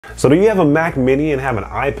So do you have a Mac Mini and have an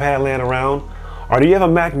iPad laying around? Or do you have a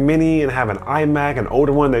Mac Mini and have an iMac, an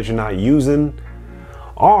older one that you're not using?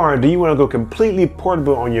 Or do you want to go completely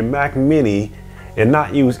portable on your Mac Mini and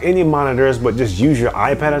not use any monitors but just use your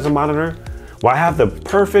iPad as a monitor? Well, I have the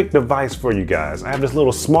perfect device for you guys. I have this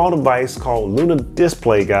little small device called Luna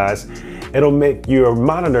Display, guys. It'll make your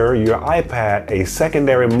monitor, your iPad, a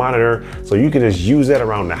secondary monitor, so you can just use that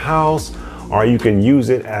around the house, or you can use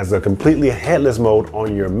it as a completely headless mode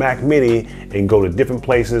on your Mac Mini and go to different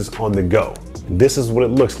places on the go. This is what it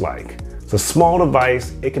looks like. It's a small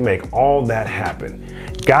device. It can make all that happen.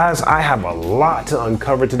 Guys, I have a lot to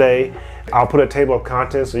uncover today. I'll put a table of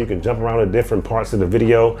contents so you can jump around to different parts of the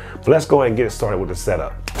video, but let's go ahead and get started with the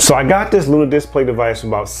setup. So I got this Luna Display device for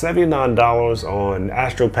about $79 on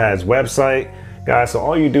AstroPad's website. Guys, so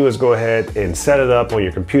all you do is go ahead and set it up on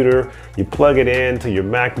your computer. You plug it into your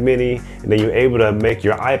Mac Mini, and then you're able to make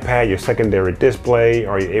your iPad your secondary display,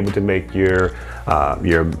 or you're able to make your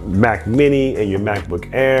Mac Mini and your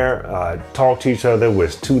MacBook Air talk to each other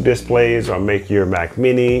with two displays, or make your Mac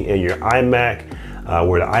Mini and your iMac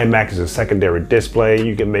where the iMac is a secondary display.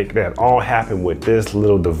 You can make that all happen with this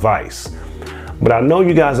little device. But I know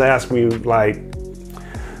you guys ask me, like,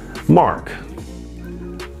 Mark,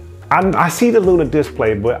 I see the Luna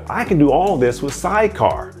Display, but I can do all this with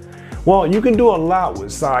Sidecar. Well, you can do a lot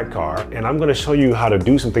with Sidecar, and I'm going to show you how to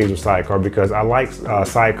do some things with Sidecar, because I like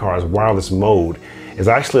Sidecar's wireless mode. It's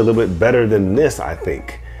actually a little bit better than this, I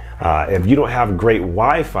think. If you don't have great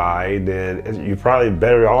Wi-Fi, then you're probably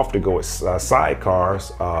better off to go with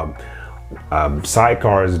Sidecar's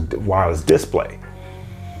wireless display.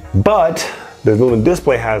 But the Luna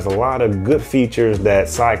Display has a lot of good features that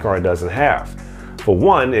Sidecar doesn't have. For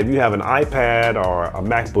one, if you have an iPad or a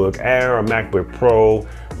MacBook Air or MacBook Pro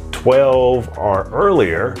 12 or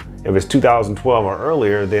earlier, if it's 2012 or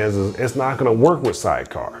earlier, then it's not going to work with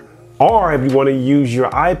Sidecar. Or if you want to use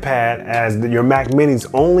your iPad as your Mac Mini's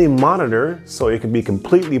only monitor, so it can be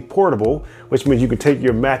completely portable, which means you can take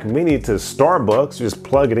your Mac Mini to Starbucks, just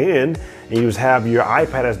plug it in, and you just have your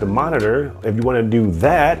iPad as the monitor. If you want to do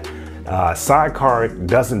that, Sidecar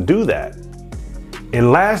doesn't do that.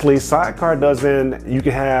 And lastly, Sidecar doesn't, you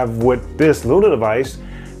can have with this Luna device,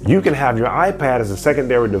 you can have your iPad as a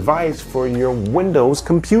secondary device for your Windows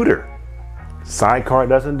computer. Sidecar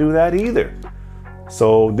doesn't do that either.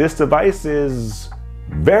 So this device is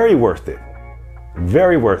very worth it.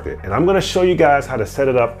 Very worth it. And I'm going to show you guys how to set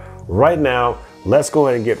it up right now. Let's go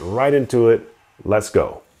ahead and get right into it. Let's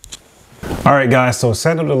go. All right, guys, so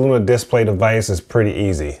setting up the Luna Display device is pretty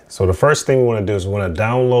easy. So the first thing we want to do is we want to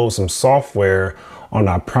download some software on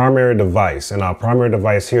our primary device. And our primary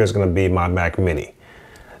device here is going to be my Mac Mini.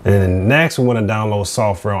 And then next, we want to download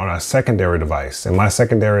software on our secondary device. And my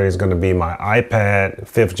secondary is going to be my iPad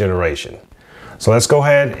 5th generation. So let's go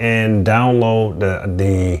ahead and download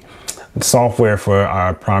the software for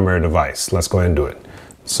our primary device. Let's go ahead and do it.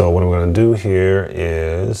 So what I'm going to do here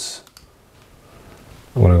is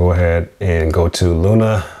I'm going to go ahead and go to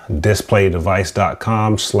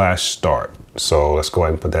lunadisplay.com/start. So let's go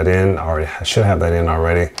ahead and put that in. I should have that in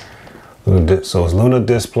already. So it's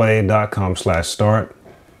lunadisplay.com/start.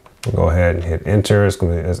 We'll go ahead and hit enter. It's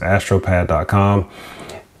astropad.com.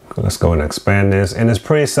 Let's go and expand this. And it's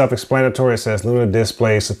pretty self-explanatory. It says Luna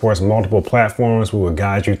Display supports multiple platforms. We will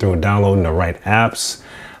guide you through downloading the right apps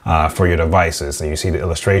for your devices. And you see the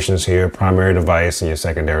illustrations here, primary device and your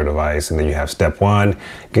secondary device. And then you have step one,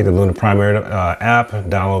 get the Luna primary app,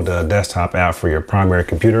 download the desktop app for your primary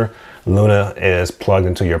computer. Luna is plugged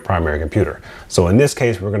into your primary computer. So in this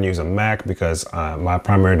case, we're going to use a Mac because my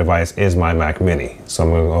primary device is my Mac Mini. So I'm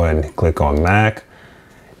going to go ahead and click on Mac,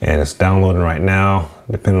 and it's downloading right now.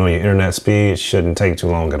 Depending on your internet speed, it shouldn't take too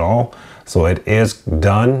long at all. So it is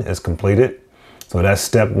done, it's completed. So that's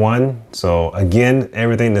step one. So again,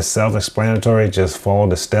 everything is self-explanatory. Just follow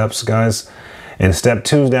the steps, guys. And step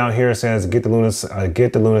two down here says get the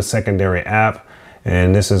Luna secondary app.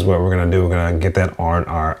 And this is what we're going to do. We're going to get that on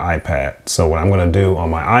our iPad. So what I'm going to do on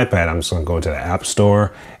my iPad, I'm just going to go to the App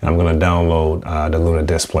Store, and I'm going to download the Luna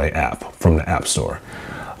Display app from the App Store.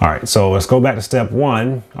 All right, so let's go back to step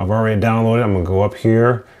one. I've already downloaded. I'm going to go up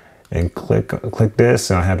here and click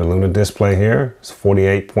this. And I have the Luna Display here. It's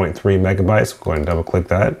 48.3 megabytes. Go ahead and double click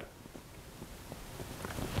that.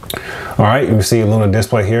 All right, you can see Luna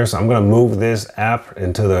Display here. So I'm going to move this app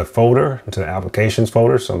into the folder, into the applications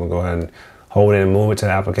folder. So I'm going to go ahead and hold it and move it to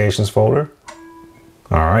the applications folder.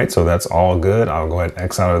 All right, so that's all good. I'll go ahead and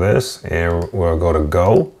X out of this, and we'll go to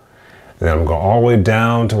go. And then I'm going all the way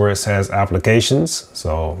down to where it says applications.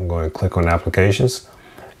 So I'm going to click on applications,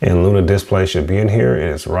 and Luna Display should be in here, and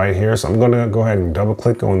it's right here. So I'm going to go ahead and double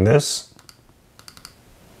click on this.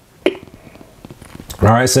 All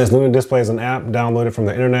right, it says Luna Display is an app downloaded from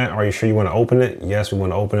the internet. Are you sure you want to open it? Yes, we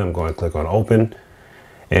want to open it. I'm going to click on open.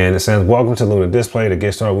 And it says, welcome to Luna Display. To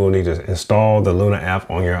get started, we'll need to install the Luna app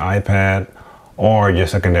on your iPad or your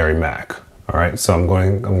secondary Mac. All right, so I'm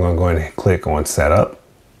going to go ahead and click on setup.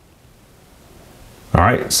 All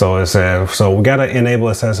right, so it says, so we got to enable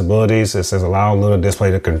accessibilities. It says allow Luna Display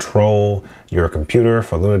to control your computer.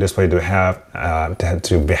 For Luna Display to have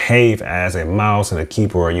to behave as a mouse and a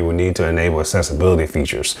keyboard, you will need to enable accessibility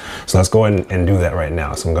features. So let's go ahead and do that right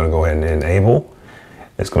now. So I'm going to go ahead and enable.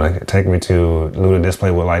 It's going to take me to Luna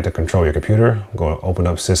Display would like to control your computer. I'm going to open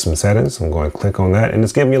up system settings. I'm going to click on that, and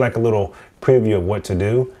it's giving me like a little preview of what to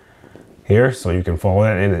do here, so you can follow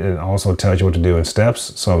that, and it also tells you what to do in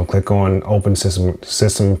steps. So I'm going to click on open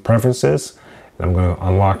system preferences, and I'm going to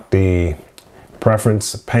unlock the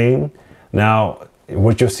preference pane. Now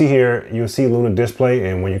what you'll see here, you'll see Luna Display,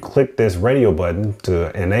 and when you click this radio button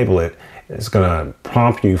to enable it, it's going to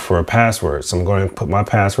prompt you for a password. So I'm going to put my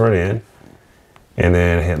password in and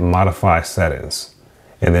then hit modify settings,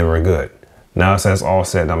 and then we're good. Now it says all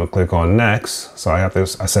set, and I'm gonna click on next. So I have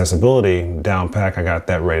this accessibility down pack. I got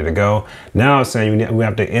that ready to go. Now it's saying we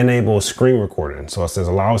have to enable screen recording. So it says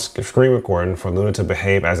allow screen recording. For Luna to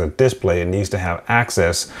behave as a display, it needs to have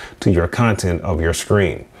access to your content of your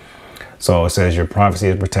screen. So it says your privacy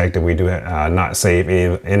is protected. We do not save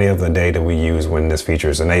any of the data we use when this feature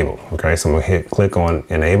is enabled. Okay, so I'm gonna click on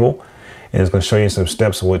enable, and it's gonna show you some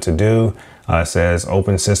steps of what to do. It says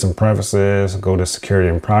open system preferences, go to security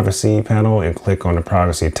and privacy panel and click on the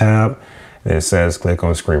privacy tab. And it says click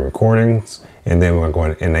on screen recordings, and then we're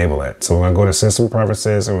going to enable that. So we're going to go to system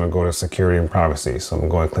preferences, and we're going to go to security and privacy. So I'm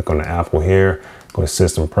going to click on the Apple here, go to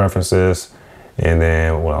system preferences, and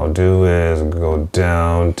then what I'll do is go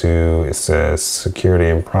down to, it says security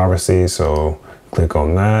and privacy. So click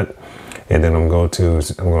on that, and then I'm going to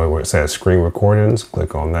where it says screen recordings,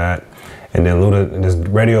 click on that. And then Luna, this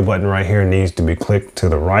radio button right here needs to be clicked to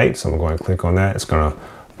the right. So I'm going to click on that. It's going to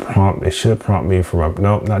prompt, it should prompt me for my,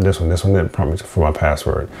 no, not this one. This one didn't prompt me for my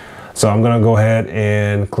password. So I'm going to go ahead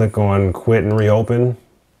and click on quit and reopen.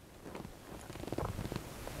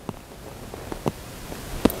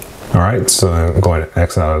 All right, so I'm going to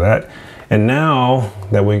exit out of that. And now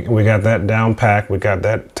that we got that down packed, we got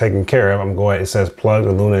that taken care of, I'm going, it says plug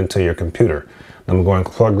the Luna into your computer. I'm going to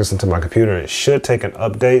plug this into my computer, and it should take an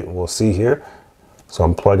update. We'll see here. So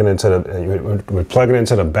I'm plugging into we're plugging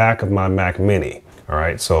into the back of my Mac Mini. All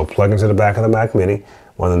right, so plug into the back of the Mac Mini,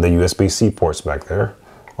 one of the USB-C ports back there,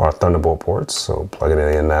 or Thunderbolt ports. So plugging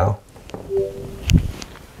it in now.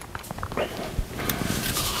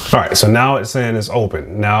 All right, so now it's saying it's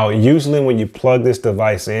open. Now, usually when you plug this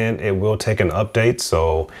device in, it will take an update.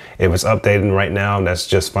 So if it's updating right now, that's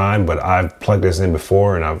just fine, but I've plugged this in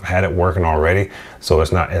before and I've had it working already. So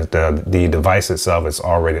it's not, the device itself is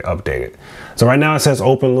already updated. So right now it says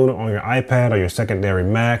open Luna on your iPad or your secondary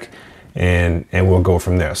Mac, and we'll go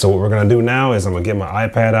from there. So what we're gonna do now is I'm gonna get my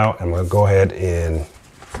iPad out, and I'm gonna go ahead and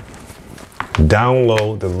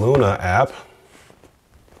download the Luna app.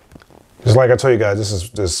 Just like I told you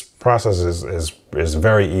guys, this process is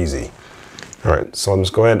very easy. All right, so I'm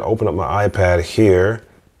just go ahead and open up my iPad here.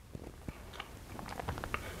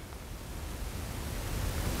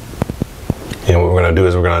 And what we're gonna do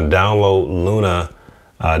is we're gonna download Luna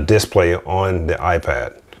Display on the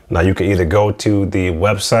iPad. Now you can either go to the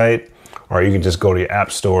website, or you can just go to your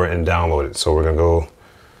app store and download it. So we're gonna go.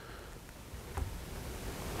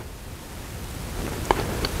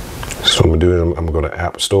 So what I'm gonna do is I'm gonna go to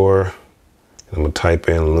App Store. I'm gonna type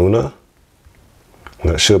in Luna, and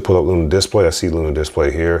that should pull up Luna Display. I see Luna Display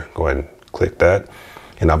here. Go ahead and click that.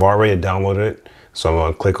 And I've already downloaded it. So I'm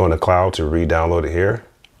gonna click on the cloud to re-download it here.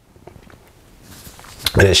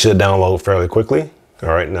 And it should download fairly quickly.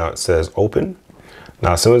 All right, now it says open.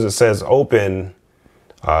 Now, as soon as it says open,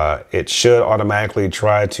 it should automatically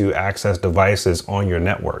try to access devices on your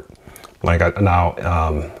network. Like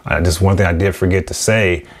just one thing I did forget to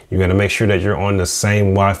say, you're gonna make sure that you're on the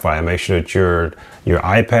same Wi-Fi. Make sure that your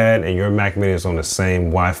iPad and your Mac Mini is on the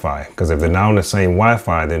same Wi-Fi. Because if they're not on the same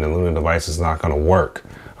Wi-Fi, then the Luna device is not gonna work.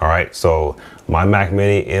 All right, so my Mac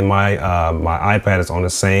Mini and my iPad is on the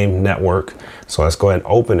same network. So let's go ahead and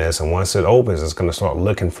open this, and once it opens, it's gonna start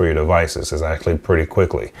looking for your devices. It's actually pretty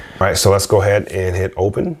quickly. All right, so let's go ahead and hit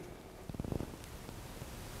open.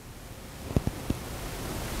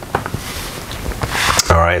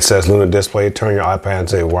 All right, it says Luna Display, turn your iPad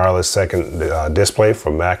into a wireless second display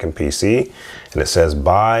for Mac and PC. And it says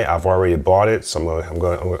buy, I've already bought it. So I'm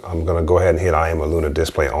gonna go ahead and hit I am a Luna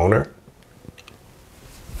Display owner.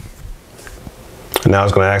 Now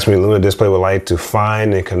it's gonna ask me, Luna Display would like to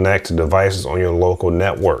find and connect to devices on your local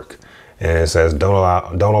network. and it says don't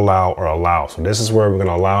allow, or allow. So this is where we're going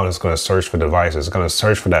to allow, and it's going to search for devices. It's going to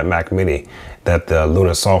search for that Mac Mini that the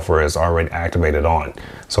Luna software is already activated on.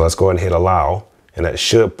 So let's go ahead and hit allow, and that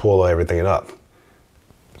should pull everything up.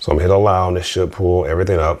 So I'm going to hit allow, and it should pull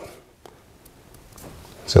everything up.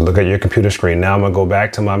 So look at your computer screen. Now I'm going to go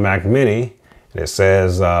back to my Mac Mini, and it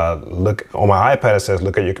says, look on my iPad, it says,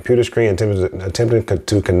 look at your computer screen, attempting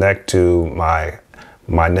to connect to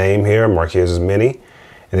my name here, Marquez's Mini.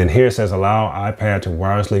 And then here it says allow iPad to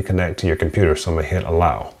wirelessly connect to your computer. So I'm gonna hit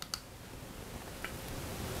allow.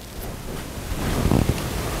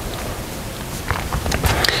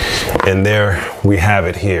 And there we have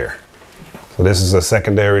it here. So this is a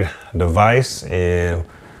secondary device, and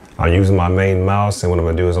I'm using my main mouse. And what I'm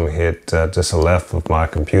gonna do is I'm gonna hit just the left of my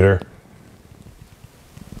computer.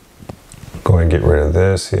 Go ahead and get rid of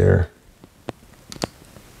this here.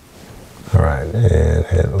 All right, and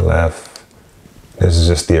hit left. This is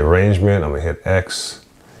just the arrangement. I'm gonna hit X.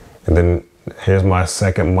 And then here's my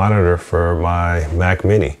second monitor for my Mac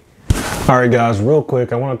Mini. All right, guys, real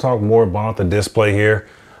quick, I wanna talk more about the display here.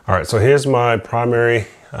 All right, so here's my primary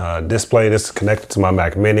display. This is connected to my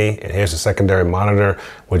Mac Mini. And here's the secondary monitor,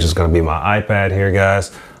 which is gonna be my iPad here,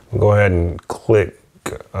 guys. I'll go ahead and click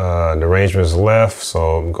the arrangements left.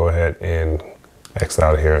 So go ahead and X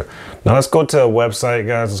out of here. Now let's go to a website,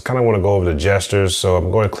 guys. I just kind of want to go over the gestures. So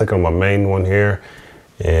I'm going to click on my main one here,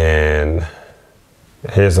 and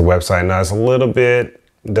here's the website. Now it's a little bit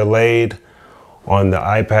delayed on the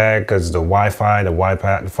iPad because the Wi-Fi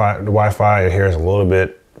here is a little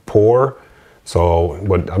bit poor. So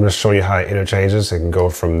I'm just showing you how it interchanges. It can go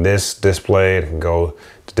from this display, it can go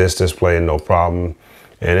to this display, no problem.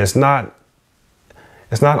 And it's not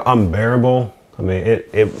unbearable. I mean,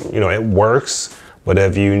 it works, but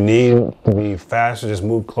if you need to be faster, just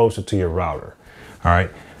move closer to your router. All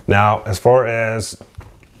right. Now, as far as,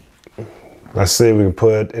 let's see, we can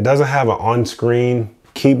put, it doesn't have an on-screen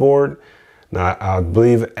keyboard. Now, I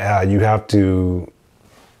believe you have to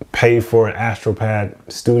pay for an AstroPad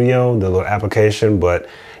Studio, the little application, but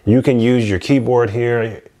you can use your keyboard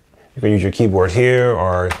here. You can use your keyboard here,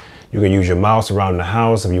 or you can use your mouse around the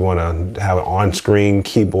house if you want to have an on-screen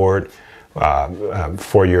keyboard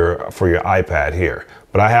for your iPad here.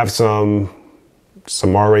 But I have some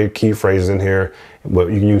already key phrases in here. But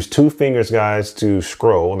you can use two fingers, guys, to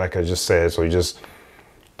scroll, like I just said. So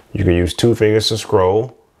you can use two fingers to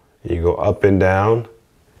scroll. You go up and down,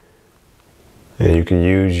 and you can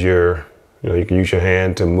use your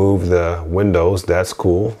hand to move the windows. That's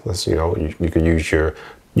cool. That's, you can use a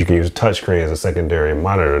touchscreen as a secondary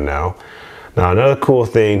monitor now. Now another cool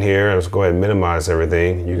thing here, let's go ahead and minimize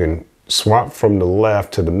everything. You can swap from the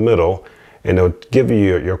left to the middle, and it'll give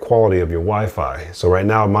you your quality of your Wi-Fi. So right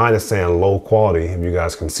now mine is saying low quality, if you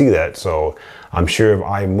guys can see that. So I'm sure if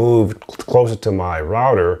I move closer to my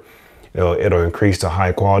router, it'll increase to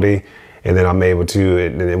high quality, and then I'm able to,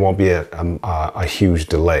 it won't be a huge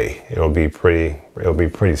delay. It'll be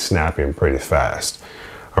pretty snappy and pretty fast.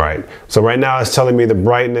 All right, so right now it's telling me the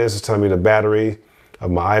brightness, it's telling me the battery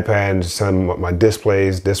of my iPad, it's telling me my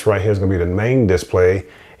displays. This right here is gonna be the main display,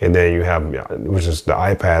 and then you have, which is the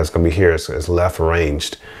iPad is gonna be here, it's left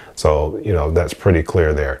arranged. So, that's pretty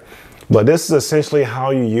clear there. But this is essentially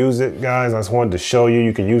how you use it, guys. I just wanted to show you,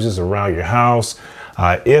 you can use this around your house.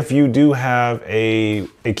 If you do have a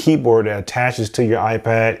keyboard that attaches to your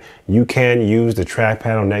iPad, you can use the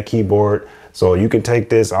trackpad on that keyboard. So you can take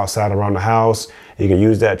this outside around the house. You can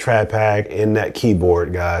use that trackpad in that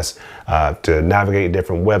keyboard, guys, to navigate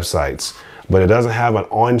different websites. But it doesn't have an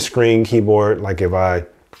on-screen keyboard. Like if I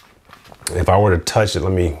were to touch it,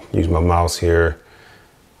 let me use my mouse here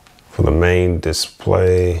for the main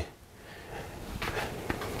display.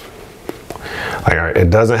 It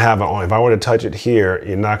doesn't have an on. If I were to touch it here,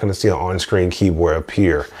 you're not going to see an on-screen keyboard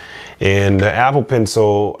appear. And the Apple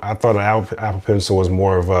Pencil, I thought an Apple Pencil was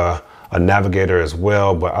more of a navigator as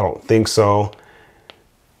well, but I don't think so.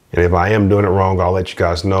 And if I am doing it wrong, I'll let you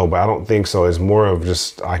guys know, but I don't think so. It's more of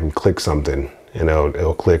just, I can click something and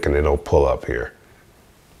it'll click and it'll pull up here.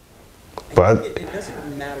 But it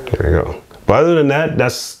doesn't matter. There you go. But other than that,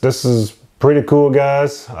 this is pretty cool,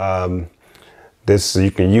 guys.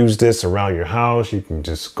 You can use this around your house. You can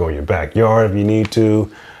just go in your backyard if you need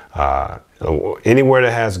to. Anywhere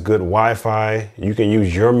that has good Wi-Fi, you can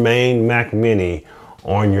use your main Mac Mini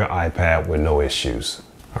on your iPad with no issues.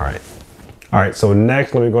 All right, so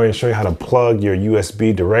next, let me go ahead and show you how to plug your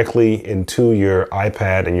USB directly into your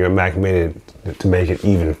iPad and your Mac Mini to make it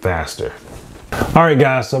even faster. All right,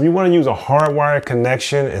 guys, so if you want to use a hardwired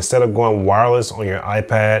connection instead of going wireless on your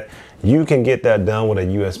iPad, You can get that done with a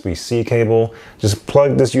USB-C cable. Just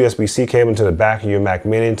plug this USB-C cable into the back of your Mac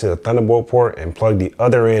Mini to the Thunderbolt port and plug the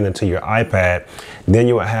other end into your iPad. Then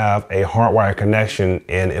you will have a hardwire connection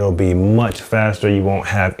and it'll be much faster. You won't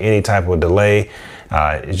have any type of delay.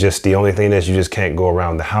 It's just the only thing is you just can't go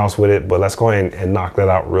around the house with it. But let's go ahead and knock that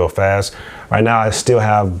out real fast. Right now I still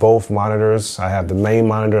have both monitors. I have the main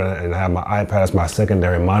monitor and I have my iPad as my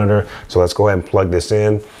secondary monitor. So let's go ahead and plug this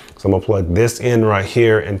in. So I'm gonna plug this in right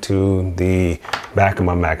here into the back of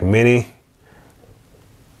my Mac Mini.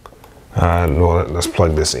 Well, let's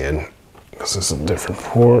plug this in because it's a different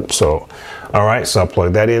port. So, all right, so I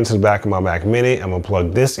plug that into the back of my Mac Mini. I'm gonna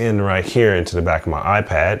plug this in right here into the back of my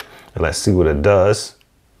iPad and let's see what it does.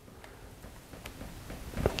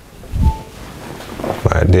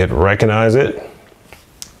 I did recognize it.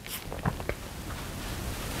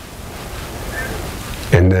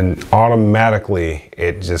 And then automatically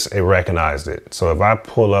it recognized it. So if I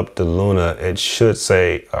pull up the Luna, it should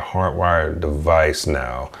say a hardwired device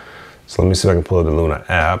now. So let me see if I can pull up the Luna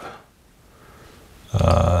app.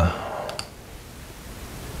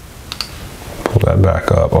 Pull that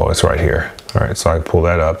back up. Oh, it's right here. All right, so I can pull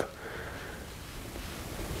that up.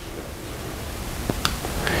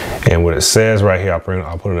 And what it says right here, I'll put it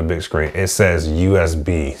on the big screen. It says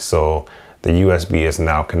USB. So the USB is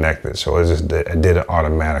now connected. So it did it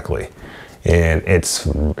automatically. And it's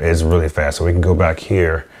really fast. So we can go back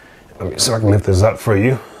here. Let me see if I can lift this up for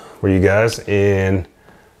you guys. And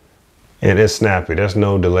it's snappy. There's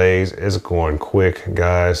no delays. It's going quick,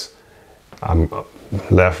 guys. I'm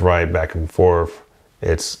left, right, back and forth.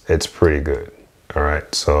 It's pretty good. All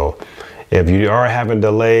right. So if you are having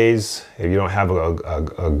delays, if you don't have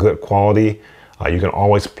a good quality, you can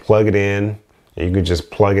always plug it in. You can just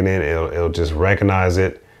plug it in, it'll just recognize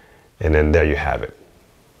it, and then there you have it.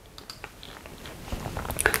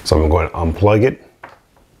 So I'm going to unplug it.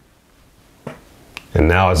 And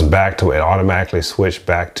now it's back to, it automatically switched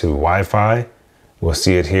back to Wi-Fi. We'll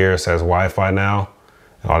see it here, it says Wi-Fi now.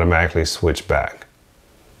 It automatically switched back.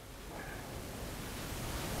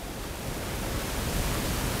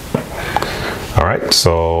 All right,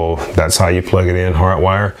 so that's how you plug it in,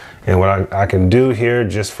 hardwire. And what I can do here,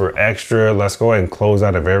 just for extra, let's go ahead and close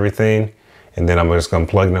out of everything. And then I'm just gonna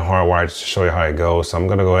plug in the hardwire to show you how it goes. So I'm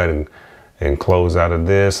gonna go ahead and close out of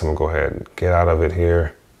this. I'm gonna go ahead and get out of it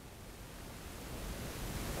here.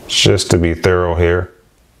 Just to be thorough here.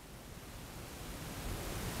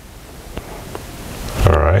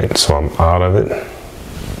 All right, so I'm out of it.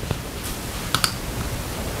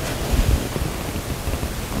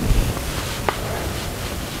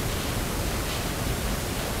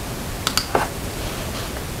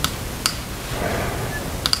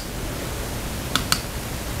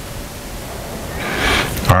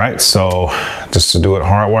 All right, so just to do it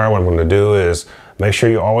hardwire, what I'm going to do is make sure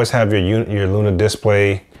you always have your Luna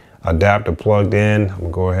display adapter plugged in. I'm going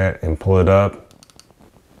to go ahead and pull it up.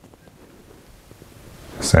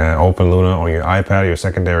 Say open Luna on your iPad or your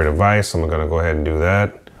secondary device. I'm going to go ahead and do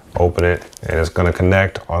that. Open it, and it's going to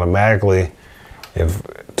connect automatically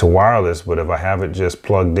to wireless, but if I have it just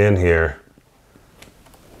plugged in here,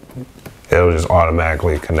 it'll just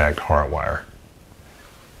automatically connect hardwire.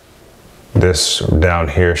 This down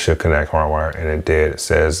here should connect hardwire, and it did. It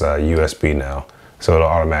says USB now, so it'll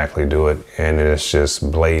automatically do it, and it's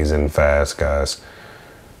just blazing fast, guys.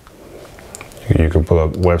 You can pull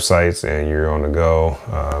up websites and you're on the go.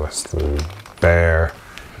 Let's do Bear.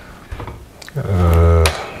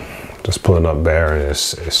 Just pulling up Bear, and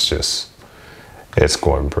it's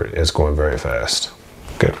going very fast.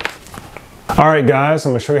 Okay. All right, guys,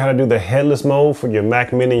 I'm gonna show you how to do the headless mode for your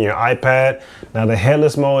Mac Mini and your iPad. Now, the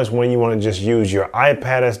headless mode is when you want to just use your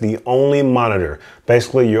iPad as the only monitor.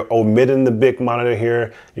 Basically, you're omitting the big monitor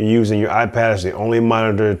here. You're using your iPad as the only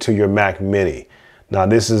monitor to your Mac Mini. Now,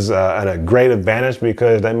 this is a great advantage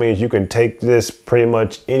because that means you can take this pretty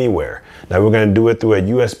much anywhere. Now, we're gonna do it through a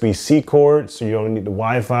USB-C cord, so you don't need the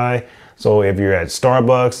Wi-Fi. So if you're at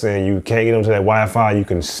Starbucks and you can't get onto that Wi-Fi, you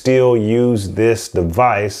can still use this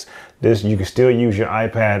device. You can still use your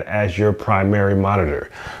iPad as your primary monitor.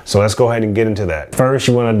 So let's go ahead and get into that. First,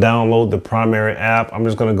 you want to download the primary app. I'm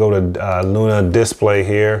just going to go to Luna Display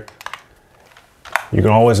here. You can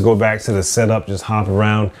always go back to the setup, just hop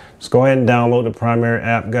around. Just go ahead and download the primary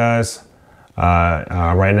app, guys.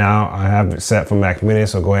 Right now, I have it set for Mac Mini,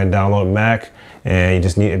 so go ahead and download Mac. And you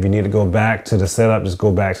just if you need to go back to the setup, just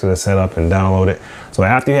go back to the setup and download it. So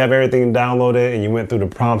after you have everything downloaded and you went through the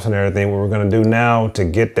prompts and everything, what we're gonna do now to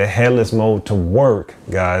get the headless mode to work,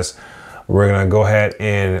 guys, we're gonna go ahead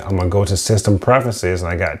and I'm gonna go to System Preferences,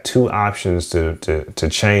 and I got two options to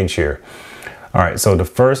change here. All right, so the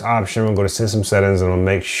first option, we'll go to system settings and we'll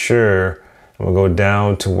make sure, we'll go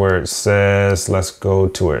down to where it says, let's go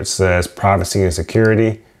to where it says privacy and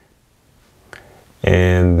security.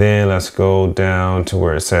 And then let's go down to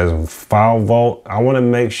where it says file vault. I want to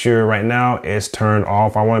make sure right now it's turned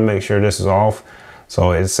off. I want to make sure this is off.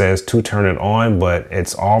 So it says to turn it on, but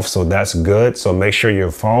it's off. So that's good. So make sure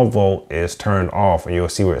your file vault is turned off and you'll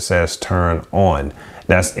see where it says turn on.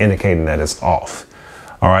 That's indicating that it's off.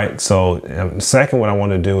 All right. So second, what I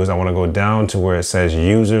want to do is I want to go down to where it says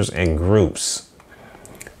users and groups.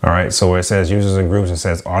 All right, so where it says users and groups, it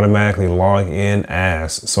says automatically log in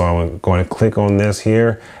as. So I'm going to click on this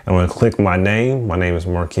here. I'm going to click my name. My name is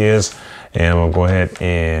Marquez, and I'm going to go ahead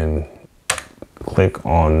and click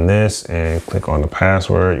on this and click on the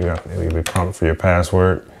password. You'll be prompted for your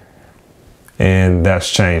password. And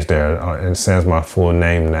that's changed there. It says my full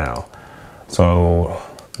name now. So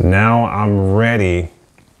now I'm ready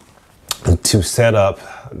to set up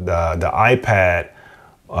the iPad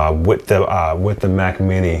with the Mac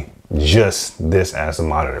Mini, just this as a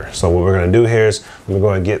monitor. So what we're gonna do here is I'm gonna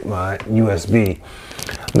go and get my USB.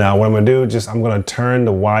 Now what I'm gonna do, I'm gonna turn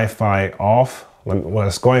the Wi-Fi off.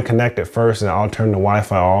 Let's go and connect it first, and I'll turn the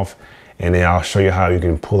Wi-Fi off, and then I'll show you how you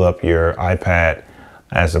can pull up your iPad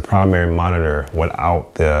as the primary monitor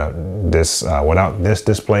without this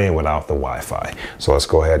display and without the Wi-Fi. So let's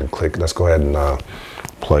go ahead and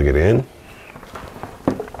plug it in.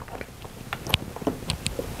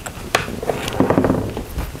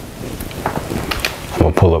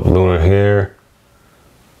 Pull up Luna here.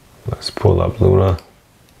 Let's pull up Luna.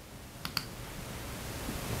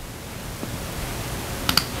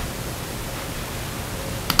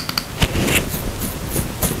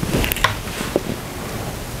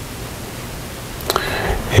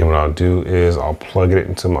 And what I'll do is I'll plug it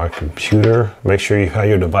into my computer. Make sure you have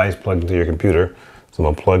your device plugged into your computer. So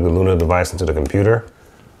I'm gonna plug the Luna device into the computer.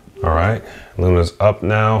 All right, Luna's up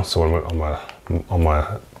now. So on my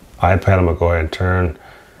iPad, I'm gonna go ahead and turn.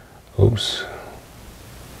 Oops.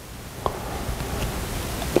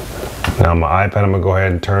 Now my iPad, I'm gonna go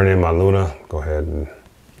ahead and turn in my Luna. Go ahead and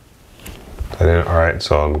put in. All right,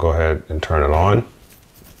 so I'm gonna go ahead and turn it on.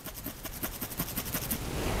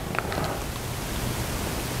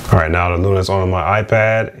 All right, now the Luna's on my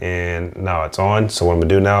iPad, and now it's on. So what I'm gonna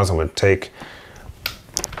do now is I'm gonna take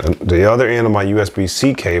the other end of my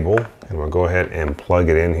USB-C cable, and we'll go ahead and plug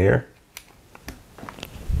it in here.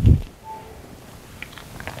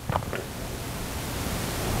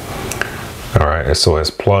 All right, so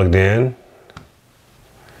it's plugged in.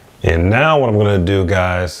 And now what I'm gonna do,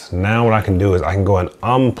 guys, now what I can do is I can go and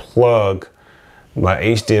unplug my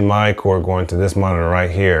HDMI cord going to this monitor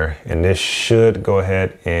right here. And this should go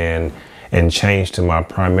ahead and change to my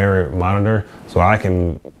primary monitor. So I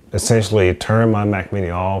can essentially turn my Mac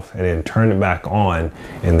Mini off and then turn it back on.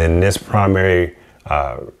 And then this primary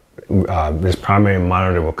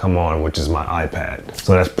monitor will come on, which is my iPad.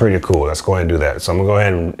 So that's pretty cool. Let's go ahead and do that. So I'm gonna go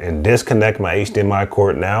ahead and disconnect my HDMI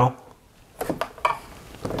cord now.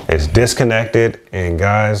 It's disconnected, and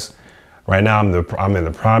guys, right now I'm in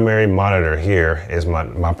the primary monitor here. Is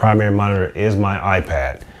my primary monitor is my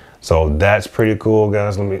iPad. So that's pretty cool,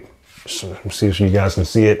 guys. Let me see if you guys can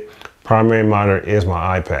see it. Primary monitor is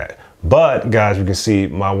my iPad. But guys, you can see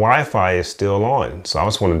my Wi-Fi is still on. So I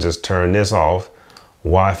just want to just turn this off.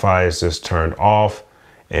 Wi-Fi is just turned off,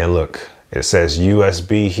 and look, it says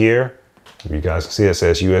USB here. If you guys can see, it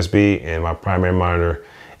says USB, and my primary monitor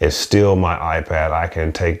is still my iPad. I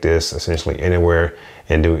can take this essentially anywhere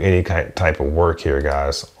and do any type of work here,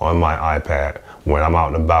 guys, on my iPad. When I'm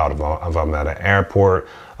out and about, if I'm at an airport,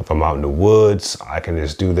 if I'm out in the woods, I can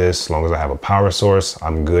just do this. As long as I have a power source,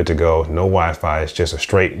 I'm good to go. No Wi-Fi, it's just a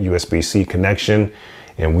straight USB-C connection,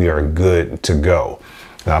 and we are good to go.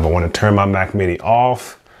 Now, if I want to turn my Mac Mini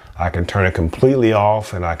off, I can turn it completely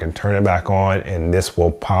off, and I can turn it back on, and this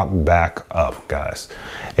will pop back up, guys.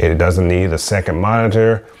 It doesn't need a second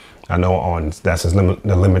monitor. I know that's the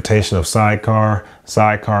limitation of Sidecar.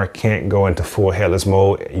 Sidecar can't go into full headless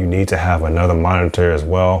mode. You need to have another monitor as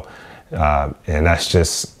well. And that's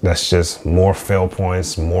just more fail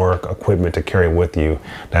points, more equipment to carry with you.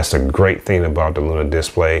 That's the great thing about the Luna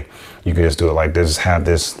display. You can just do it like this, just have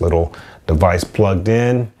this little device plugged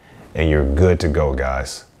in, and you're good to go,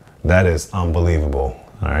 guys. That is unbelievable.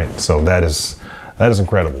 All right, so that is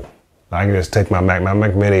incredible. I can just take my Mac. My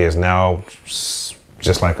Mac Mini is now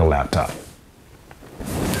just like a laptop.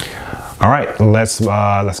 All right, let's go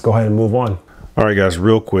ahead and move on. All right, guys,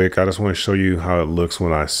 real quick, I just want to show you how it looks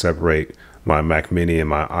when I separate my Mac Mini and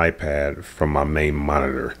my iPad from my main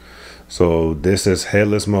monitor. So this is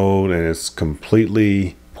headless mode, and it's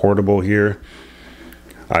completely portable here.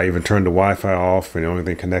 I even turned the Wi-Fi off, and the only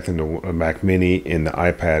thing connecting the Mac Mini and the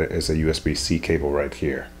iPad is a USB-C cable right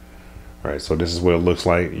here. All right, so this is what it looks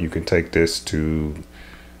like. You can take this to,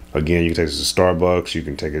 again, you can take this to Starbucks. You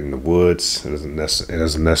can take it in the woods. It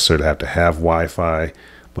doesn't necessarily have to have Wi-Fi,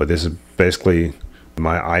 but this is basically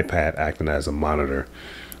my iPad acting as a monitor.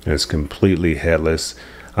 And it's completely headless.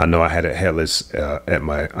 I know I had it headless at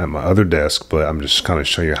my other desk, but I'm just kind of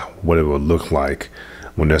showing you what it would look like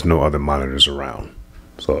when there's no other monitors around.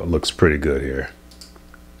 So it looks pretty good here.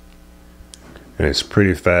 And it's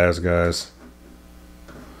pretty fast, guys.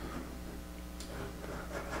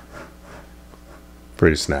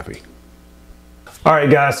 Pretty snappy. All right,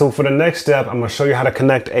 guys, so for the next step, I'm gonna show you how to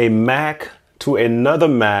connect a Mac to another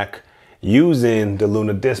Mac using the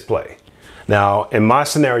Luna display. Now, in my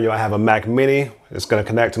scenario, I have a Mac Mini. It's gonna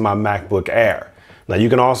connect to my MacBook Air. Now, you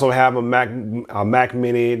can also have a Mac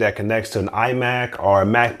Mini that connects to an iMac, or a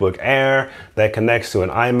MacBook Air that connects to an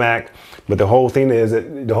iMac. But the whole thing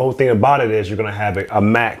about it is you're gonna have a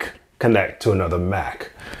Mac connect to another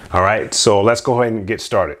Mac. All right, so let's go ahead and get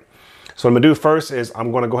started. So what I'm gonna do first is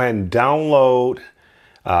I'm gonna go ahead and download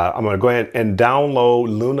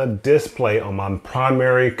Luna Display on my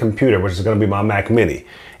primary computer, which is gonna be my Mac Mini.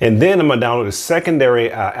 And then I'm gonna download a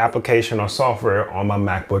secondary application or software on my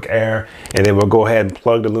MacBook Air. And then we'll go ahead and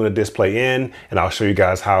plug the Luna Display in, and I'll show you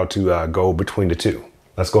guys how to go between the two.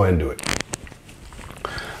 Let's go ahead and do it.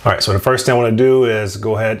 All right, so the first thing I wanna do is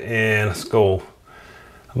go ahead and let's do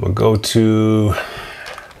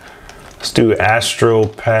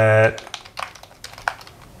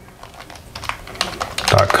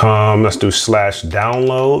astropad.com. Let's do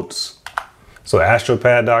 /downloads. So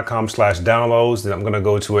astropad.com/downloads. Then I'm gonna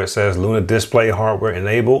go to where it says Luna Display Hardware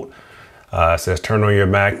Enabled. It says turn on your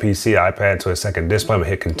Mac, PC, iPad to a second display. I'm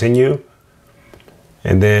gonna hit continue.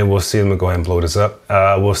 And then we'll see, I'm gonna go ahead and blow this up.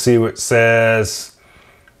 We'll see what it says.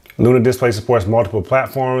 Luna Display supports multiple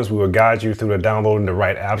platforms. We will guide you through the downloading the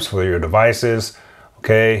right apps for your devices.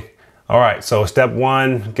 Okay. All right, so step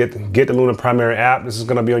one, get the Luna primary app. This is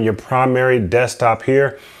gonna be on your primary desktop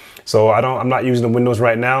here. So I'm not using the Windows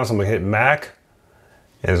right now, so I'm gonna hit Mac.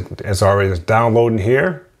 It's already downloading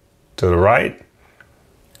here to the right.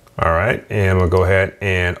 All right, and I'm gonna go ahead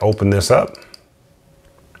and open this up.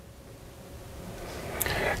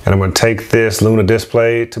 And I'm gonna take this Luna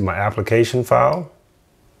Display to my application file.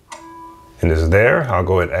 And it's there. I'll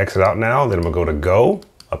go ahead and exit out now. Then I'm gonna go to Go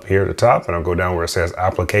up here at the top, and I'll go down where it says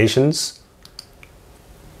Applications.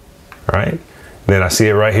 All right, then I see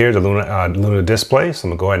it right here, the Luna Display. So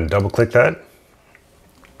I'm gonna go ahead and double click that.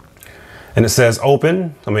 And it says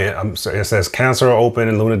open. It says cancel or open,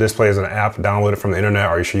 and Luna Display is an app downloaded from the internet.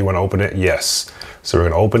 Are you sure you wanna open it? Yes. So we're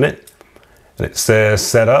gonna open it. And it says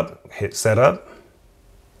setup, hit setup.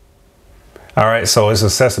 All right, so it's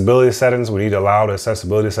accessibility settings. We need to allow the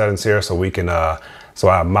accessibility settings here so we can, so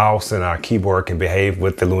our mouse and our keyboard can behave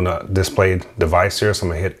with the Luna Display device here. So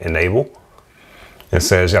I'm gonna hit enable. It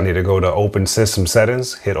says I need to go to open system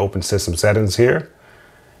settings, hit open system settings here.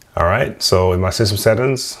 All right, so in my system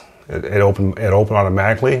settings, it opened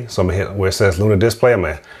automatically. So I'm gonna hit where it says Luna Display.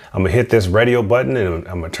 I'm gonna hit this radio button, and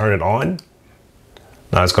I'm gonna turn it on.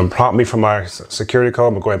 Now it's gonna prompt me for my security code.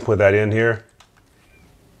 I'm gonna go ahead and put that in here.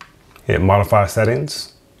 Hit modify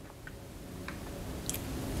settings.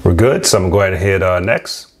 We're good, so I'm gonna go ahead and hit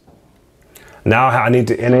next. Now I need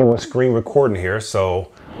to enable screen recording here. So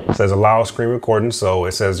it says allow screen recording. So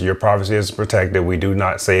it says your privacy is protected. We do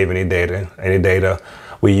not save any data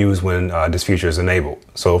we use when this feature is enabled.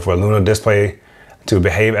 So for Luna Display to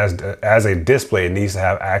behave as a display, it needs to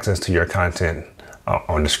have access to your content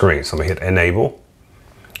on the screen. So I'm gonna hit enable.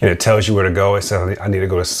 And it tells you where to go. It says I need to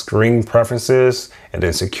go to screen preferences and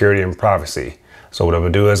then security and privacy. So what I'm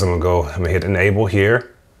gonna do is I'm gonna hit enable here.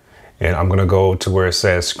 And I'm gonna go to where it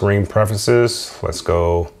says screen preferences. Let's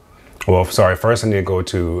go, well, sorry, first I need to go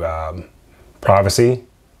to privacy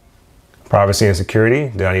and security.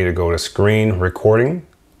 Then I need to go to screen recording.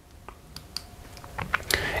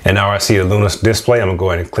 And now I see the Luna Display. I'm gonna go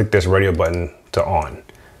ahead and click this radio button to on.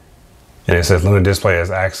 And it says Luna Display has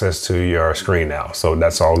access to your screen now. So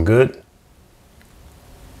that's all good.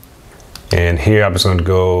 And here I'm just gonna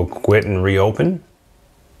go quit and reopen.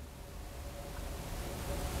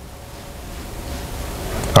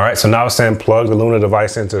 All right, so now it's saying plug the Luna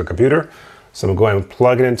device into the computer. So I'm going to go ahead and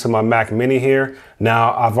plug it into my Mac Mini here.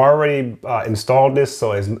 Now I've already installed this,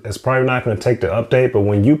 so it's probably not going to take the update, but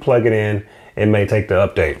when you plug it in, it may take the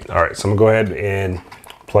update. All right, so I'm going to go ahead and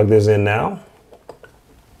plug this in now.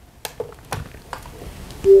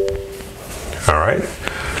 All right,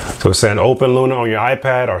 so it's saying open Luna on your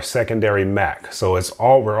iPad or secondary Mac. So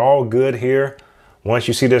we're all good here. Once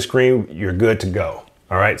you see this screen, you're good to go.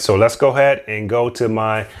 All right, so let's go ahead and go to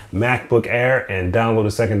my MacBook Air and download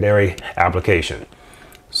a secondary application.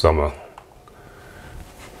 So I'm gonna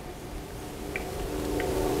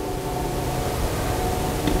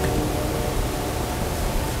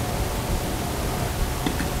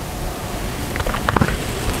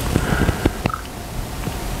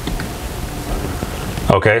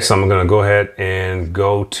okay, so I'm gonna go ahead and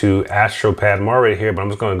go to AstroPad. I'm already here, but I'm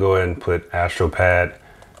just gonna go ahead and put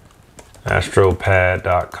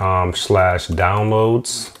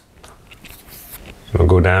astropad.com/downloads. We'll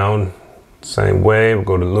go down same way. We'll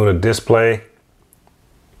go to Luna Display.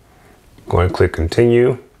 Go ahead and click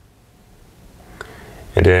continue.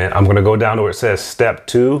 And then I'm gonna go down to where it says step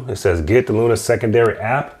 2. It says get the Luna secondary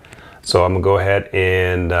app. So I'm gonna go ahead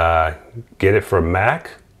and get it for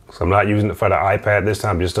Mac. So I'm not using it for the iPad this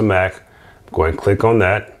time, just a Mac. Go ahead and click on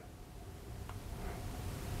that.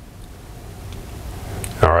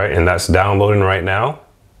 All right, and that's downloading right now.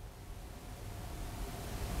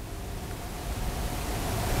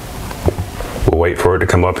 We'll wait for it to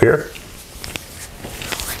come up here.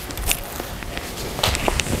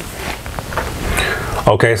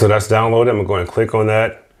 Okay, so that's downloaded. I'm going to click on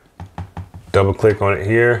that, double click on it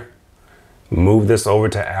here, move this over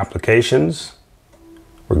to applications.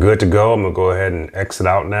 We're good to go. I'm gonna go ahead and exit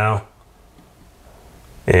out now.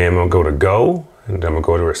 And I'm gonna go, and then I'm gonna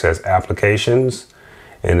go to where it says applications,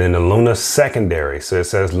 and then the Luna secondary. So it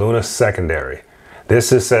says Luna secondary.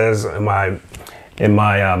 This it says in my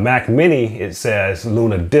Mac Mini, it says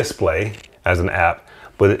Luna Display as an app,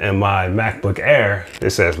 but in my MacBook Air,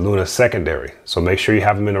 it says Luna secondary. So make sure you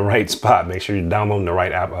have them in the right spot. Make sure you're downloading the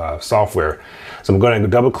right app software. So I'm going to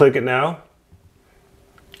double click it now,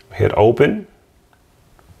 hit open.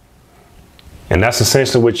 And that's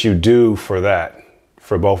essentially what you do for that,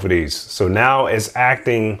 for both of these. So now it's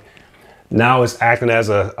acting as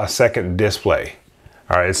a second display.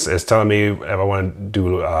 All right, it's telling me if I want to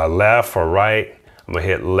do left or right. I'm gonna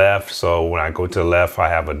hit left. So when I go to the left, I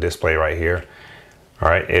have a display right here. All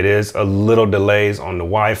right, it is a little delays on the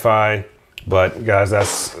Wi-Fi, but guys,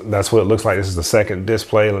 that's what it looks like. This is the second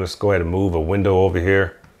display. Let's go ahead and move a window over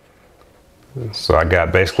here. So I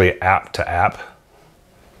got basically app to app.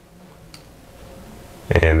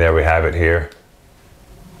 And there we have it here.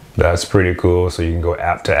 That's pretty cool. So you can go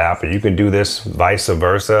app to app, and you can do this vice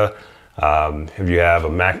versa. If you have a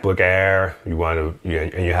MacBook Air, and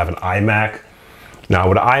you have an iMac. Now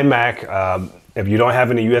with an iMac, if you don't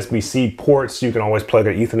have any USB-C ports, you can always plug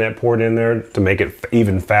an Ethernet port in there to make it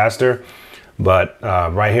even faster. But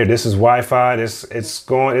right here, this is Wi-Fi. It's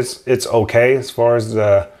okay as far as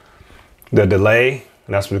the delay,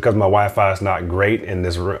 and that's because my Wi-Fi is not great in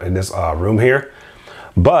this room here.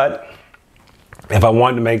 But if I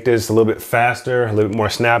wanted to make this a little bit faster, a little bit more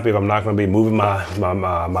snappy, if I'm not going to be moving my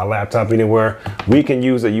laptop anywhere, we can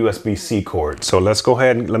use a USB-C cord. So let's go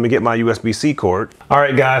ahead and let me get my USB-C cord. All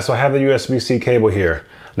right, guys, so I have the USB-C cable here.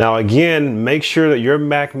 Now, again, make sure that your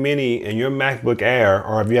Mac Mini and your MacBook Air,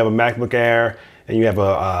 or if you have a MacBook Air and you have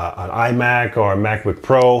an iMac or a MacBook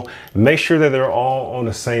Pro, make sure that they're all on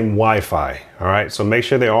the same Wi-Fi. All right, so make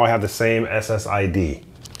sure they all have the same SSID.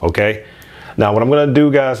 Okay. Now what I'm gonna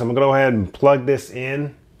do, guys, I'm gonna go ahead and plug this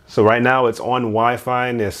in. So right now it's on Wi-Fi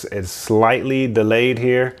and it's slightly delayed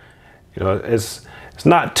here. You know, it's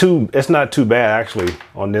not too bad actually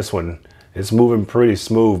on this one. It's moving pretty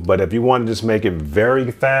smooth, but if you want to just make it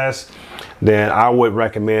very fast, then I would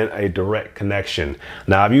recommend a direct connection.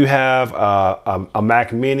 Now if you have a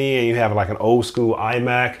Mac Mini and you have like an old school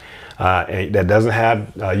iMac, and that doesn't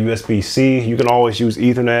have USB-C, you can always use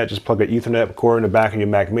Ethernet. Just plug an Ethernet cord in the back of your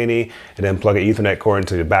Mac Mini and then plug an Ethernet cord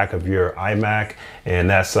into the back of your iMac, and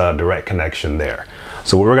that's a direct connection there.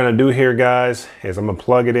 So what we're gonna do here, guys, is I'm gonna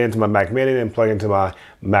plug it into my Mac Mini and plug it into my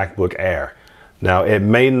MacBook Air. Now it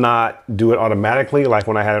may not do it automatically like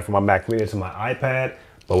when I had it from my Mac Mini to my iPad,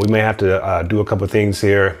 but we may have to do a couple of things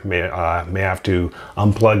here. May have to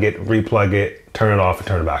unplug it, replug it, turn it off, and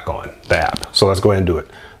turn it back on, the app. So let's go ahead and do it.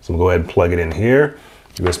 So I'm gonna go ahead and plug it in here,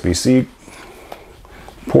 USB-C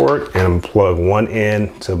port, and I'm gonna plug one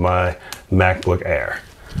in to my MacBook Air.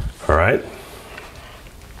 All right.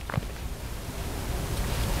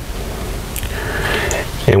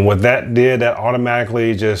 And what that did, that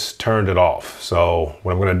automatically just turned it off. So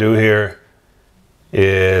what I'm gonna do here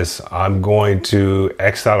is I'm going to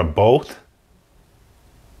X out of both.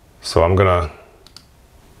 So I'm gonna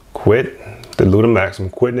quit the Luna Max. I'm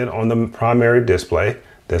quitting it on the primary display,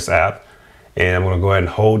 this app, and I'm gonna go ahead and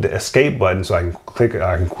hold the escape button so I can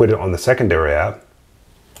quit it on the secondary app.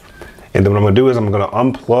 And then what I'm gonna do is I'm gonna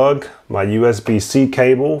unplug my USB-C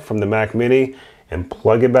cable from the Mac Mini and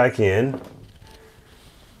plug it back in.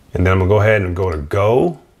 And then I'm gonna go ahead and go to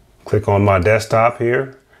go, click on my desktop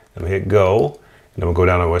here, and hit go. And then we'll go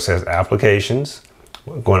down to where it says applications.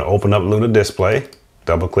 We're going to open up Luna Display,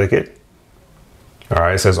 double click it. All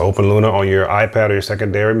right, it says open Luna on your iPad or your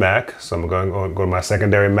secondary Mac. So I'm going to go to my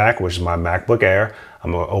secondary Mac, which is my MacBook Air.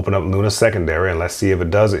 I'm going to open up Luna secondary and let's see if it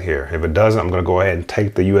does it here. If it doesn't, I'm going to go ahead and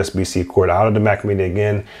take the USB-C cord out of the Mac Mini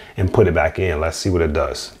again and put it back in. Let's see what it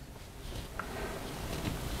does.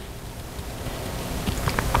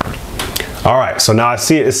 All right, so now I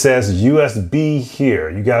see it says USB here.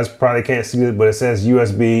 You guys probably can't see it, but it says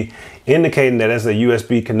USB, indicating that it's a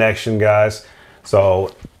USB connection, guys.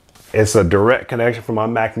 So it's a direct connection from my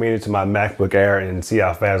Mac Mini to my MacBook Air, and see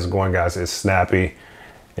how fast it's going, guys. It's snappy.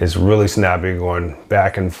 It's really snappy, going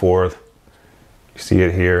back and forth. You see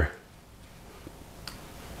it here.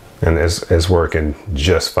 And it's working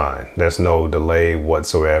just fine. There's no delay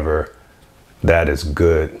whatsoever. That is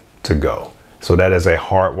good to go. So that is a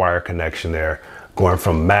hardwire connection there, going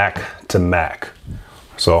from Mac to Mac.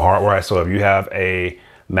 So hardwire, so if you have a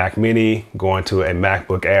Mac Mini going to a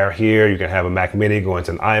MacBook Air here, you can have a Mac Mini going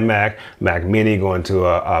to an iMac, Mac Mini going to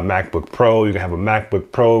a MacBook Pro, you can have a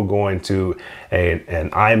MacBook Pro going to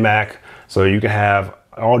an iMac. So you can have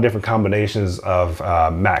all different combinations of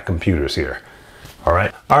Mac computers here. All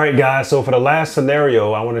right, guys, so for the last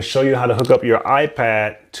scenario, I want to show you how to hook up your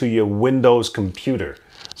iPad to your Windows computer.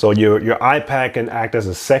 So your iPad can act as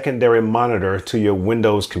a secondary monitor to your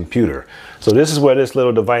Windows computer. So this is where this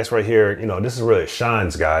little device right here, you know, this is where it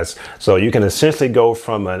shines, guys. So you can essentially go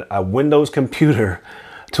from a Windows computer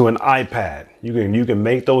to an iPad. You can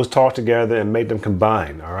make those talk together and make them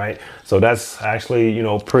combine. All right. So that's actually, you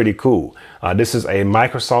know, pretty cool. This is a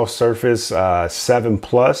Microsoft Surface 7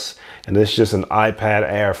 Plus, and this is just an iPad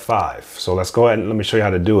Air 5. So let's go ahead and let me show you how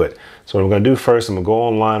to do it. So what I'm going to do first, I'm going to go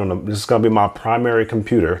online on this is going to be my primary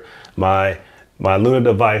computer. My Luna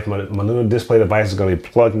device, my Luna display device is going to be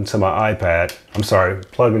plugged into my iPad. I'm sorry,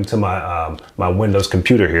 plugged into my my Windows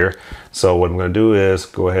computer here. So what I'm going to do is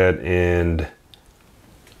go ahead and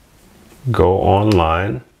go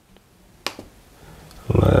online.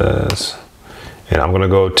 And I'm going to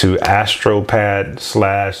go to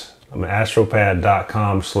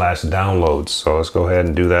astropad.com/downloads. So let's go ahead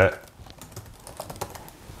and do that.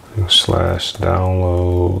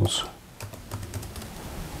 /downloads.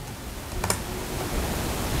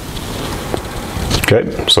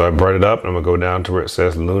 Okay, so I brought it up. I'm gonna go down to where it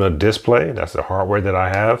says Luna Display. That's the hardware that I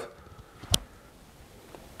have.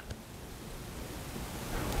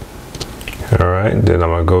 All right, then I'm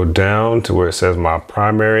gonna go down to where it says my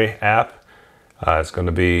primary app. It's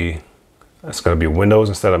gonna be Windows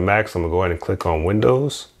instead of Mac. So I'm gonna go ahead and click on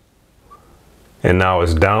Windows. And now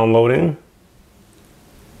it's downloading.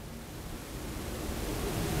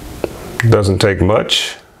 Doesn't take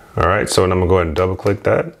much. All right, so I'm gonna go ahead and double click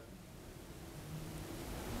that.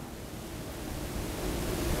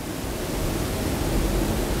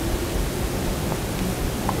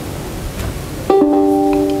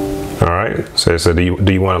 All right, so do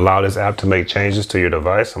you want to allow this app to make changes to your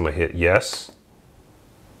device? I'm gonna hit yes.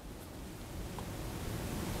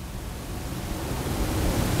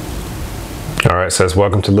 All right, it says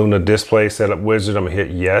welcome to Luna Display Setup Wizard. I'm gonna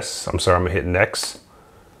hit yes. I'm sorry, I'm gonna hit next.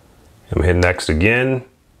 I'm gonna hit next again,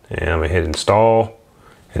 and I'm gonna hit install.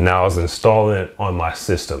 And now it's installing it on my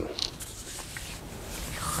system.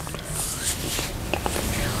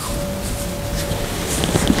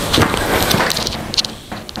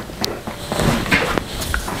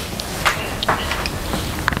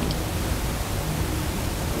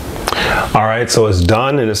 All right, so it's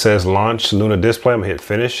done and it says launch Luna Display. I'm gonna hit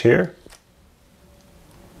finish here.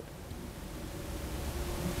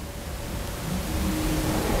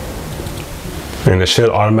 And it should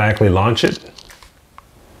automatically launch it.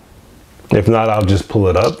 If not, I'll just pull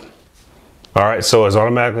it up. All right, so it's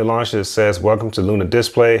automatically launched. It says welcome to Luna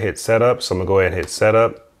Display, hit setup. So I'm gonna go ahead and hit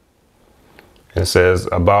setup. And it says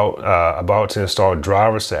about to install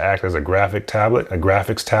drivers to act as a graphics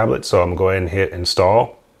tablet. So I'm gonna go ahead and hit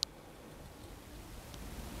install.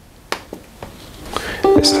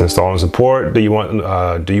 It's installing support. Do you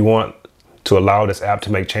want to allow this app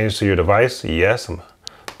to make changes to your device? Yes.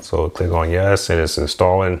 So click on yes, and it's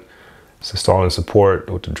installing support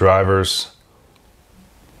with the drivers.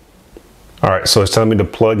 All right, so it's telling me to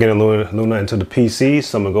plug in Luna into the PC.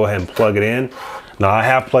 So I'm gonna go ahead and plug it in. Now I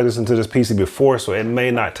have plugged this into this PC before, so it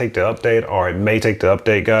may not take the update, or it may take the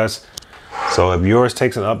update, guys. So if yours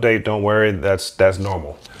takes an update, don't worry, that's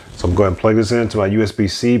normal. So I'm going to plug this into my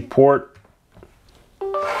USB-C port.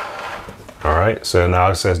 All right, so now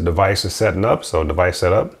it says device is setting up. So device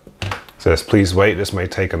set up. It says please wait, this may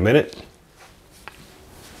take a minute.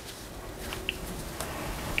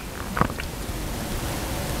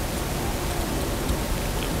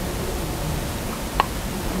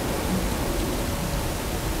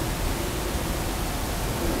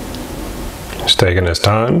 taking its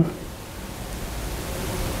time.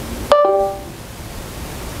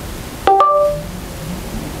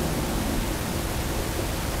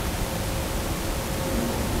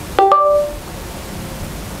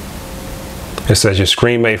 It says your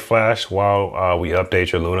screen may flash while we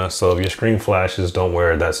update your Luna. So if your screen flashes, don't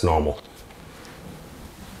worry, that's normal.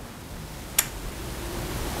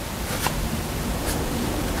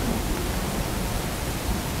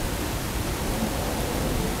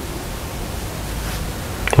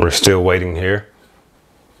 We're still waiting here.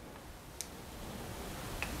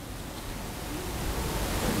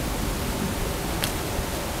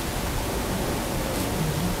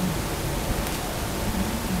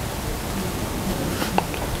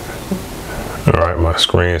 All right, my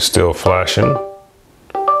screen is still flashing. All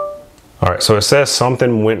right, so it says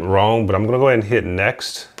something went wrong, but I'm gonna go ahead and hit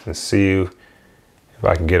next and see if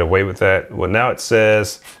I can get away with that. Well, now it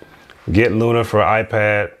says get Luna for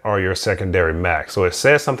iPad or your secondary Mac. So it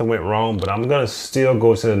says something went wrong, but I'm gonna still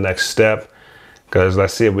go to the next step because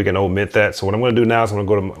let's see if we can omit that. So what I'm gonna do now is I'm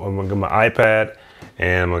gonna go to my iPad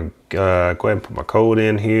and I'm gonna go ahead and put my code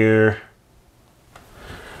in here.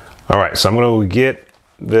 All right, so I'm gonna get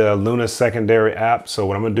the Luna secondary app. So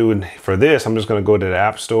what I'm gonna do for this, I'm just gonna go to the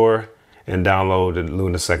App Store and download the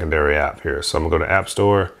Luna secondary app here. So I'm gonna go to App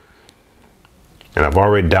Store. And I've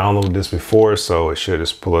already downloaded this before, so it should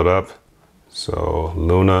just pull it up. So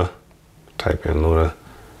Luna, type in Luna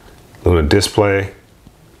display.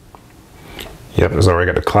 Yep, it's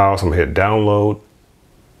already got the cloud, so I'm gonna hit download.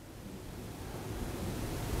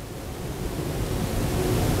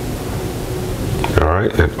 All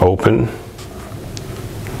right, and open.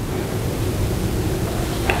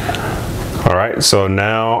 All right, so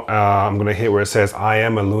now I'm gonna hit where it says I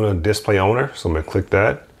am a Luna display owner. So I'm gonna click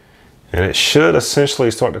that. And it should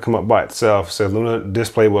essentially start to come up by itself. It says Luna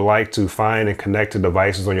display would like to find and connect to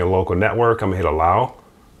devices on your local network. I'm gonna hit allow.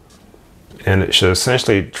 And it should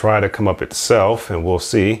essentially try to come up itself and we'll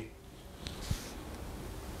see.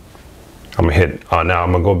 I'm gonna hit, now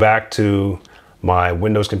I'm gonna go back to my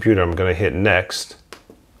Windows computer. I'm gonna hit next.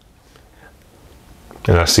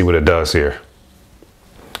 And I see what it does here.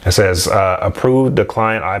 It says approve the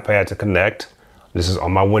client iPad to connect. This is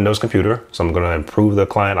on my Windows computer, so I'm going to improve the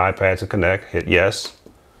client iPad to connect. Hit yes.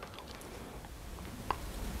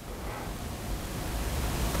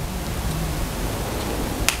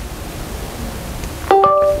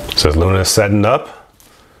 It says Luna is setting up.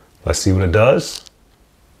 Let's see what it does.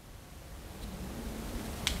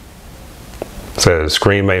 It says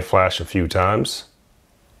screen may flash a few times.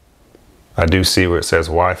 I do see where it says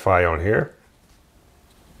Wi-Fi on here.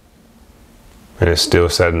 And it's still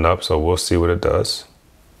setting up, so we'll see what it does.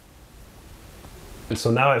 And so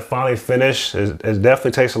now it finally finished. It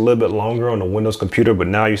definitely takes a little bit longer on the Windows computer, but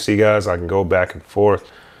now you see guys, I can go back and forth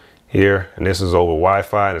here, and this is over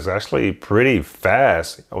Wi-Fi, and it's actually pretty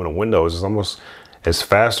fast on the Windows. It's almost, it's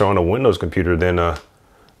faster on the Windows computer than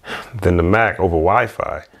the Mac over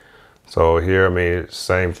Wi-Fi. So here, I mean,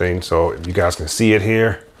 same thing. So you guys can see it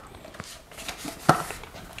here.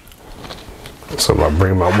 So I'm gonna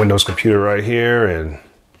bring my Windows computer right here and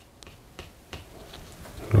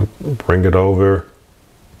bring it over.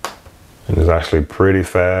 And it's actually pretty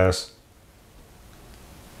fast.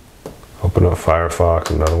 Open up Firefox,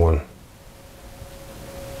 another one.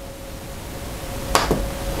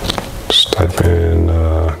 Just type in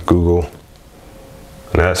Google.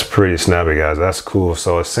 And that's pretty snappy, guys. That's cool.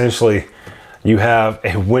 So essentially, you have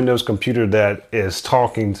a Windows computer that is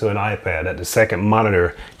talking to an iPad, that the second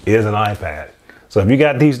monitor is an iPad. So if you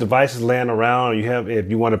got these devices laying around, if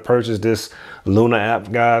you want to purchase this Luna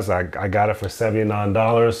app, guys, I got it for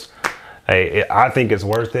 $79. Hey, I think it's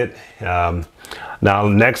worth it. Now,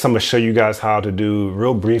 next I'm gonna show you guys how to do,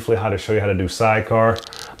 real briefly, how to show you how to do Sidecar.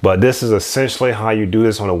 But this is essentially how you do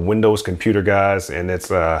this on a Windows computer, guys. And it's,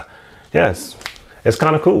 yeah, it's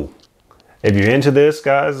kind of cool. If you're into this,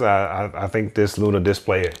 guys, I think this Luna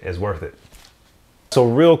display is worth it. So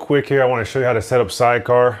real quick here, I want to show you how to set up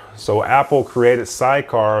Sidecar. So Apple created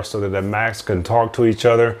Sidecar so that the Macs can talk to each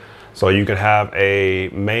other. So you can have a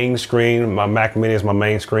main screen. My Mac Mini is my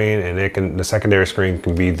main screen, and the secondary screen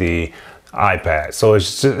can be the iPad. So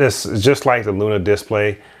it's just like the Luna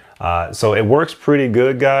display. So it works pretty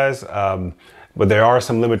good, guys. But there are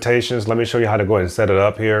some limitations. Let me show you how to go ahead and set it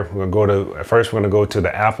up here. We're gonna go to, first we're gonna go to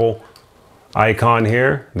the Apple icon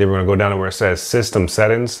here. Then we're gonna go down to where it says System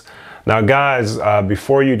Settings. Now guys,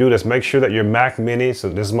 before you do this, make sure that your Mac Mini, so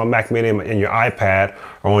this is my Mac Mini and your iPad,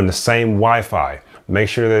 are on the same Wi-Fi. Make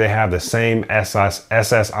sure that they have the same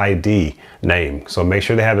SSID name. So make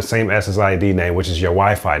sure they have the same SSID name, which is your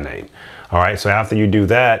Wi-Fi name. All right, so after you do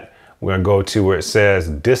that, we're gonna go to where it says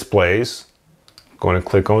Displays. going to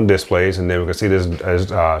click on displays, and then we can see this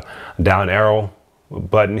down arrow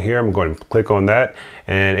button here. I'm going to click on that,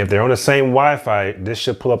 and if they're on the same Wi-Fi, this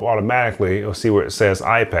should pull up automatically. You'll see where it says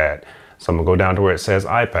iPad. So I'm gonna go down to where it says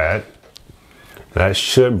iPad. That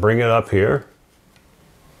should bring it up here.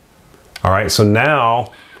 All right, so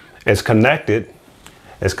now it's connected.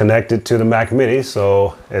 It's connected to the Mac Mini.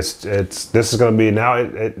 So this is gonna be now.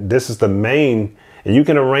 This is the main. And you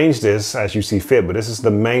can arrange this as you see fit, but this is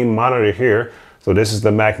the main monitor here. So this is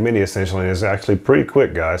the Mac Mini essentially, and it's actually pretty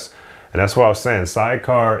quick, guys. And that's what I was saying.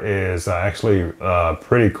 Sidecar is actually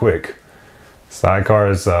pretty quick.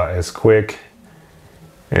 Sidecar is quick,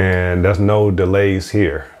 and there's no delays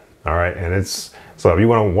here. All right, and it's so if you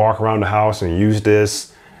want to walk around the house and use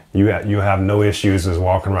this, you have no issues just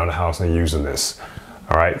walking around the house and using this.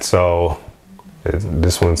 All right, so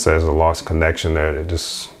this one says a lost connection there. It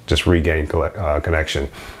just regained connection.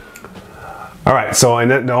 All right, so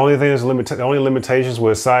and the only thing is the only limitations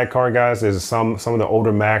with Sidecar, guys, is some of the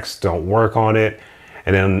older Macs don't work on it,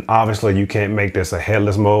 and then obviously you can't make this a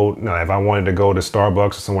headless mode. Now, if I wanted to go to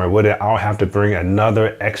Starbucks or somewhere with it, I'll have to bring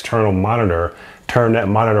another external monitor, turn that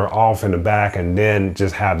monitor off in the back, and then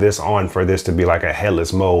just have this on for this to be like a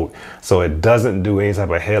headless mode. So it doesn't do any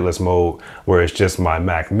type of headless mode where it's just my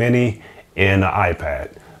Mac Mini and the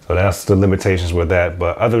iPad. So that's the limitations with that.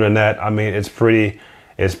 But other than that, I mean, it's pretty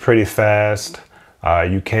fast.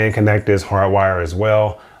 You can connect this hardwire as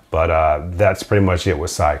well, but that's pretty much it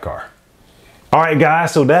with Sidecar. All right,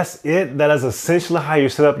 guys, so that's it. That is essentially how you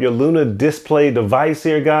set up your Luna display device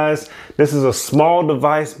here, guys. This is a small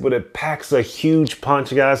device, but it packs a huge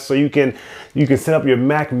punch, guys. So you can set up your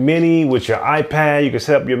Mac Mini with your iPad. You can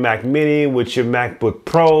set up your Mac Mini with your MacBook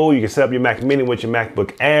Pro. You can set up your Mac Mini with your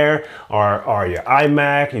MacBook Air or your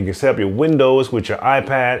iMac. You can set up your Windows with your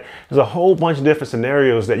iPad. There's a whole bunch of different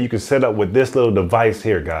scenarios that you can set up with this little device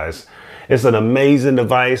here, guys. It's an amazing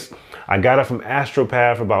device. I got it from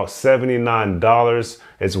AstroPad for about $79.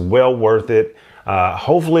 It's well worth it.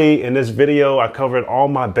 Hopefully in this video, I covered all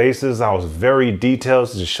my bases. I was very detailed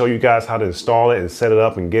to show you guys how to install it and set it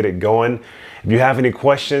up and get it going. If you have any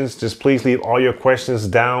questions, just please leave all your questions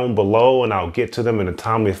down below and I'll get to them in a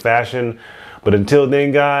timely fashion. But until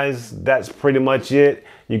then, guys, that's pretty much it.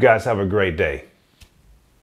 You guys have a great day.